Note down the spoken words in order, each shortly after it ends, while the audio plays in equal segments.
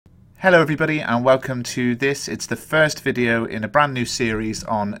Hello everybody and welcome to this. It's the first video in a brand new series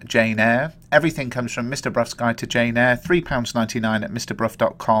on Jane Eyre. Everything comes from Mr. Bruff's Guide to Jane Eyre, £3.99 at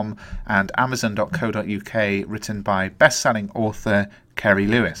mrbruff.com and amazon.co.uk, written by best-selling author Kerry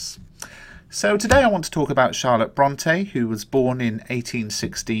Lewis. So today I want to talk about Charlotte Bronte, who was born in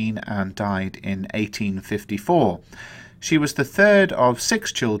 1816 and died in 1854. She was the third of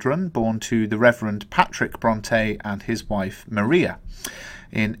 6 children born to the Reverend Patrick Bronte and his wife Maria.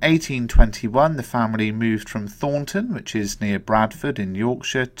 In 1821, the family moved from Thornton, which is near Bradford in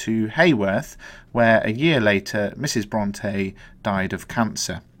Yorkshire, to Haworth, where a year later Mrs. Bronte died of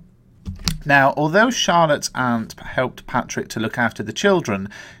cancer. Now, although Charlotte's aunt helped Patrick to look after the children,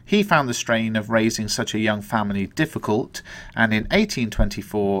 he found the strain of raising such a young family difficult, and in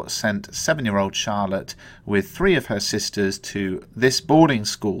 1824 sent 7-year-old Charlotte with 3 of her sisters to this boarding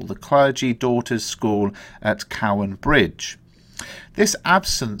school, the Clergy Daughters' School at Cowan Bridge. This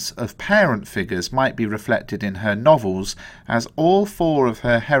absence of parent figures might be reflected in her novels, as all 4 of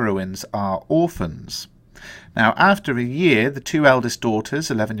her heroines are orphans. Now, after a year, the 2 eldest daughters,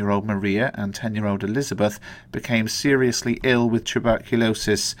 11-year-old Maria and 10-year-old Elizabeth, became seriously ill with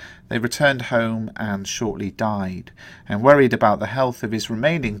tuberculosis. They returned home and shortly died. And worried about the health of his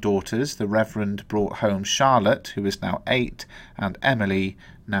remaining daughters, the Reverend brought home Charlotte, who is now 8, and Emily,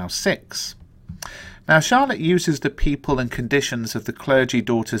 now 6. Now, Charlotte uses the people and conditions of the Clergy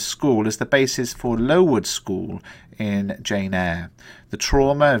Daughters' School as the basis for Lowood School in Jane Eyre. The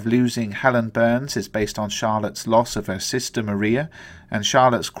trauma of losing Helen Burns is based on Charlotte's loss of her sister Maria, and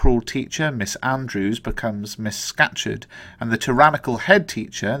Charlotte's cruel teacher, Miss Andrews, becomes Miss Scatcherd, and the tyrannical head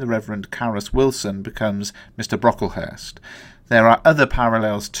teacher, the Reverend Carus Wilson, becomes Mr. Brocklehurst. There are other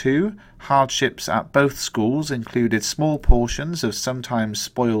parallels too. Hardships at both schools included small portions of sometimes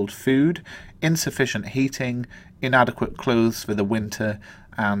spoiled food, insufficient heating, inadequate clothes for the winter,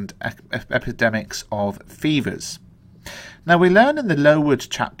 and epidemics of fevers. Now, we learn in the Lowood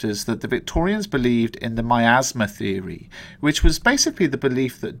chapters that the Victorians believed in the miasma theory, which was basically the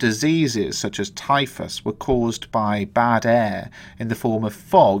belief that diseases such as typhus were caused by bad air in the form of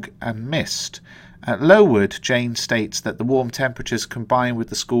fog and mist. At Lowood, Jane states that the warm temperatures combine with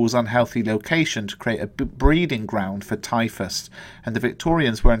the school's unhealthy location to create a breeding ground for typhus, and the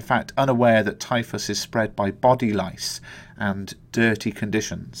Victorians were in fact unaware that typhus is spread by body lice and dirty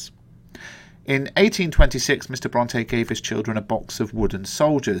conditions. In 1826, Mr. Bronte gave his children a box of wooden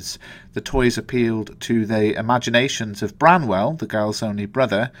soldiers. The toys appealed to the imaginations of Branwell, the girl's only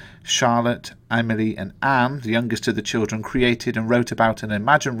brother. Charlotte, Emily and Anne, the youngest of the children, created and wrote about an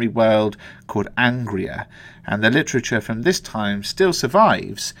imaginary world called Angria, and the literature from this time still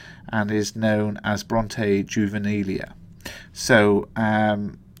survives and is known as Bronte Juvenilia. So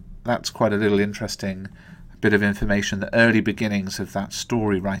that's quite a little interesting bit of information, the early beginnings of that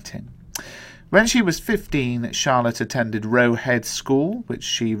story writing. When she was 15, Charlotte attended Roe Head School, which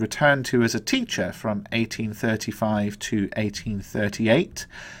she returned to as a teacher from 1835 to 1838.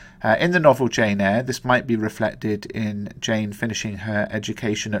 In the novel Jane Eyre, this might be reflected in Jane finishing her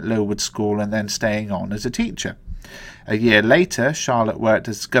education at Lowood School and then staying on as a teacher. A year later, Charlotte worked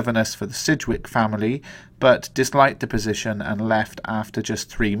as governess for the Sidgwick family, but disliked the position and left after just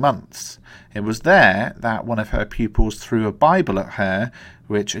 3 months. It was there that one of her pupils threw a Bible at her,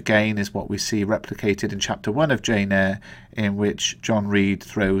 which again is what we see replicated in chapter 1 of Jane Eyre, in which John Reed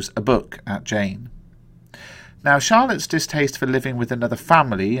throws a book at Jane. Now, Charlotte's distaste for living with another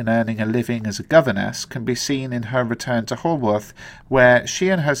family and earning a living as a governess can be seen in her return to Haworth, where she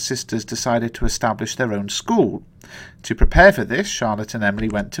and her sisters decided to establish their own school. To prepare for this, Charlotte and Emily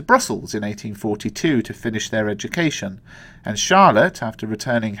went to Brussels in 1842 to finish their education, and Charlotte, after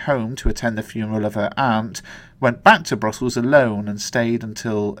returning home to attend the funeral of her aunt, went back to Brussels alone and stayed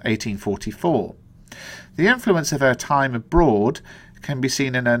until 1844. The influence of her time abroad can be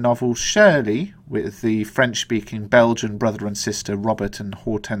seen in her novel Shirley, with the French-speaking Belgian brother and sister Robert and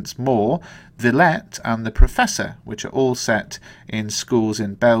Hortense Moore, Villette and the Professor, which are all set in schools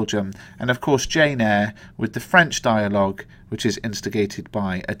in Belgium, and of course Jane Eyre with the French dialogue, which is instigated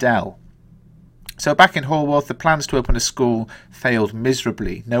by Adele. So back in Haworth, the plans to open a school failed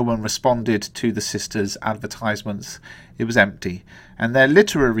miserably. No one responded to the sisters' advertisements. It was empty. And their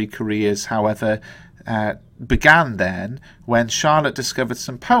literary careers, however, began then when Charlotte discovered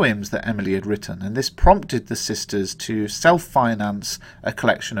some poems that Emily had written, and this prompted the sisters to self-finance a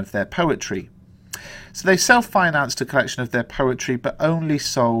collection of their poetry. So they self-financed a collection of their poetry but only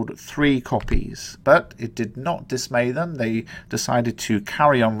sold 3 copies. But it did not dismay them. They decided to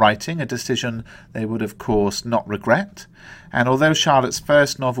carry on writing, a decision they would of course not regret. And although Charlotte's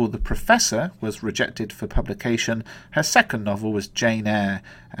first novel, The Professor, was rejected for publication, her second novel was Jane Eyre,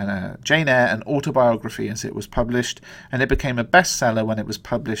 an autobiography as it was published, and it became a bestseller when it was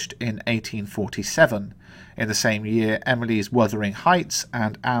published in 1847. In the same year, Emily's Wuthering Heights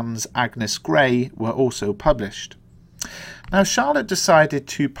and Anne's Agnes Grey were also published. Now, Charlotte decided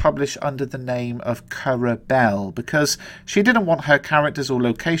to publish under the name of Currer Bell because she didn't want her characters or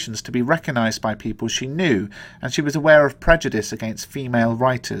locations to be recognised by people she knew, and she was aware of prejudice against female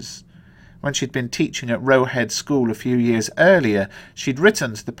writers. When she'd been teaching at Roe Head School a few years earlier, she'd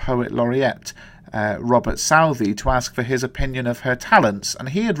written to the poet laureate Robert Southey to ask for his opinion of her talents, and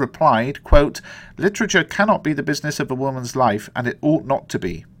he had replied, quote, "Literature cannot be the business of a woman's life, and it ought not to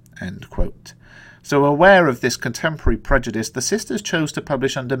be," end quote. So aware of this contemporary prejudice, the sisters chose to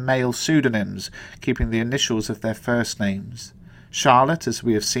publish under male pseudonyms, keeping the initials of their first names. Charlotte, as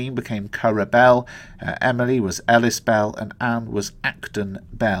we have seen, became Currer Bell, Emily was Ellis Bell, and Anne was Acton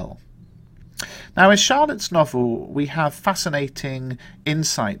Bell. Now, in Charlotte's novel, we have fascinating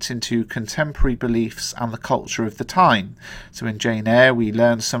insights into contemporary beliefs and the culture of the time. So in Jane Eyre, we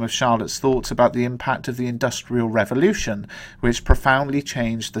learn some of Charlotte's thoughts about the impact of the Industrial Revolution, which profoundly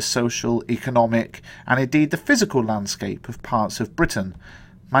changed the social, economic, and indeed the physical landscape of parts of Britain.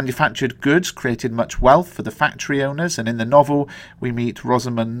 Manufactured goods created much wealth for the factory owners, and in the novel we meet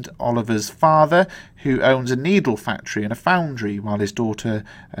Rosamond Oliver's father, who owns a needle factory and a foundry, while his daughter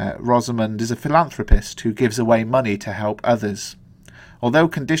Rosamond is a philanthropist who gives away money to help others. Although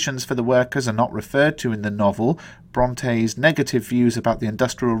conditions for the workers are not referred to in the novel, Bronte's negative views about the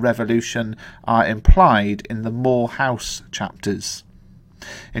Industrial Revolution are implied in the Moor House chapters.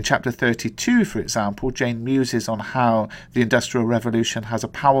 In chapter 32, for example, Jane muses on how the Industrial Revolution has a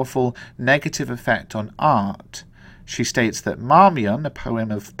powerful negative effect on art. She states that Marmion, a poem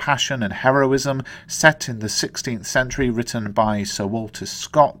of passion and heroism set in the 16th century written by Sir Walter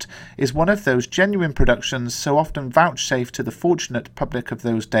Scott, is one of those genuine productions so often vouchsafed to the fortunate public of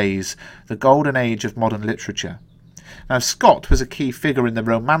those days, the golden age of modern literature. Now, Scott was a key figure in the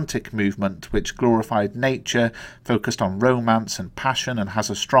Romantic movement, which glorified nature, focused on romance and passion, and has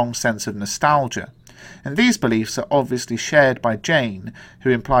a strong sense of nostalgia. And these beliefs are obviously shared by Jane,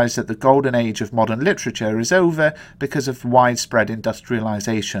 who implies that the golden age of modern literature is over because of widespread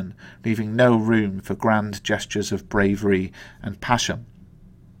industrialisation, leaving no room for grand gestures of bravery and passion.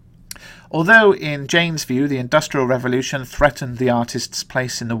 Although, in Jane's view, the Industrial Revolution threatened the artist's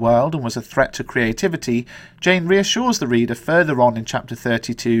place in the world and was a threat to creativity, Jane reassures the reader further on in chapter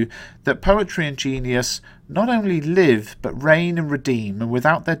 32 that poetry and genius not only live but reign and redeem, and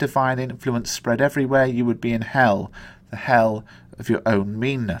without their divine influence spread everywhere you would be in hell, the hell of your own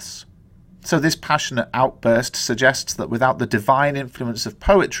meanness. So this passionate outburst suggests that without the divine influence of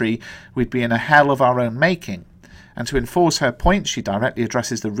poetry, we'd be in a hell of our own making. And to enforce her point, she directly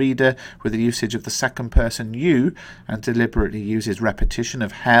addresses the reader with the usage of the second person you, and deliberately uses repetition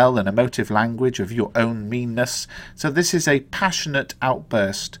of hell and emotive language of your own meanness. So this is a passionate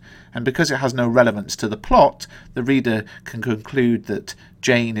outburst, and because it has no relevance to the plot, the reader can conclude that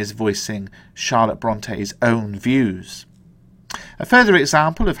Jane is voicing Charlotte Bronte's own views. A further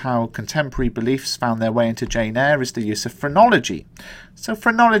example of how contemporary beliefs found their way into Jane Eyre is the use of phrenology. So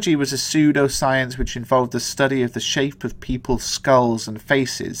phrenology was a pseudoscience which involved the study of the shape of people's skulls and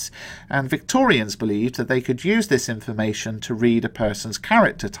faces, and Victorians believed that they could use this information to read a person's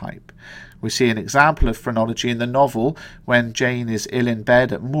character type. We see an example of phrenology in the novel when Jane is ill in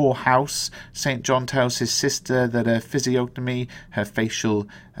bed at Moor House. St. John tells his sister that her physiognomy, her facial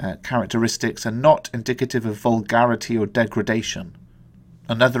characteristics, are not indicative of vulgarity or degradation.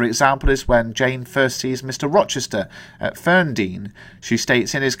 Another example is when Jane first sees Mr. Rochester at Ferndean. She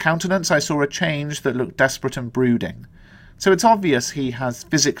states, "In his countenance I saw a change that looked desperate and brooding." So it's obvious he has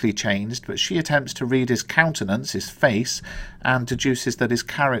physically changed, but she attempts to read his countenance, his face, and deduces that his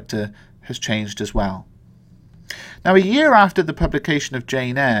character has changed as well. Now, a year after the publication of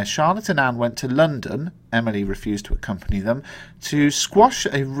Jane Eyre, Charlotte and Anne went to London, Emily refused to accompany them, to squash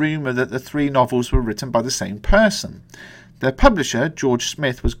a rumour that the 3 novels were written by the same person. Their publisher, George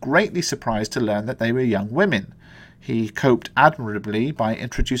Smith, was greatly surprised to learn that they were young women. He coped admirably by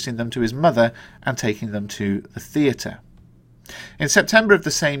introducing them to his mother and taking them to the theatre. In September of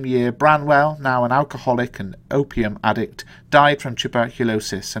the same year, Branwell, now an alcoholic and opium addict, died from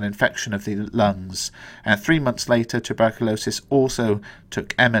tuberculosis, an infection of the lungs. And 3 months later, tuberculosis also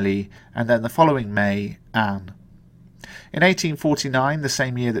took Emily, and then the following May, Anne. In 1849, the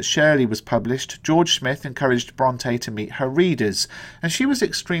same year that Shirley was published, George Smith encouraged Bronte to meet her readers, and she was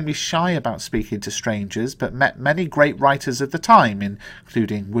extremely shy about speaking to strangers, but met many great writers of the time,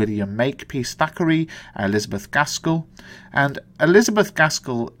 including William Makepeace Thackeray, Elizabeth Gaskell, and Elizabeth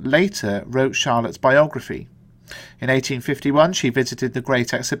Gaskell later wrote Charlotte's biography. In 1851, she visited the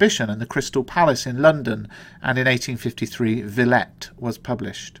Great Exhibition and the Crystal Palace in London, and in 1853, Villette was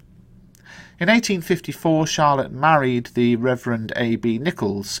published. In 1854, Charlotte married the Reverend A.B.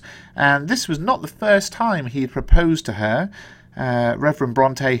 Nichols, and this was not the first time he had proposed to her. Reverend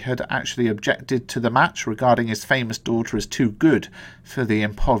Bronte had actually objected to the match, regarding his famous daughter as too good for the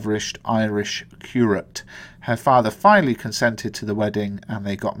impoverished Irish curate. Her father finally consented to the wedding, and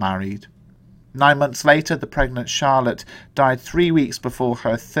they got married. 9 months later, the pregnant Charlotte died 3 weeks before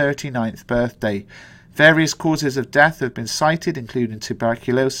her 39th birthday. Various causes of death have been cited, including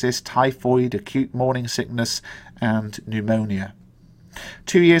tuberculosis, typhoid, acute morning sickness, and pneumonia.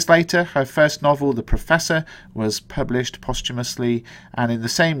 2 years later, her first novel, The Professor, was published posthumously, and in the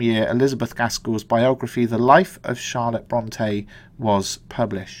same year, Elizabeth Gaskell's biography, The Life of Charlotte Bronte, was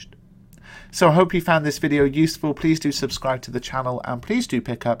published. So I hope you found this video useful. Please do subscribe to the channel, and please do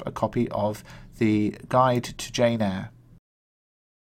pick up a copy of the Guide to Jane Eyre.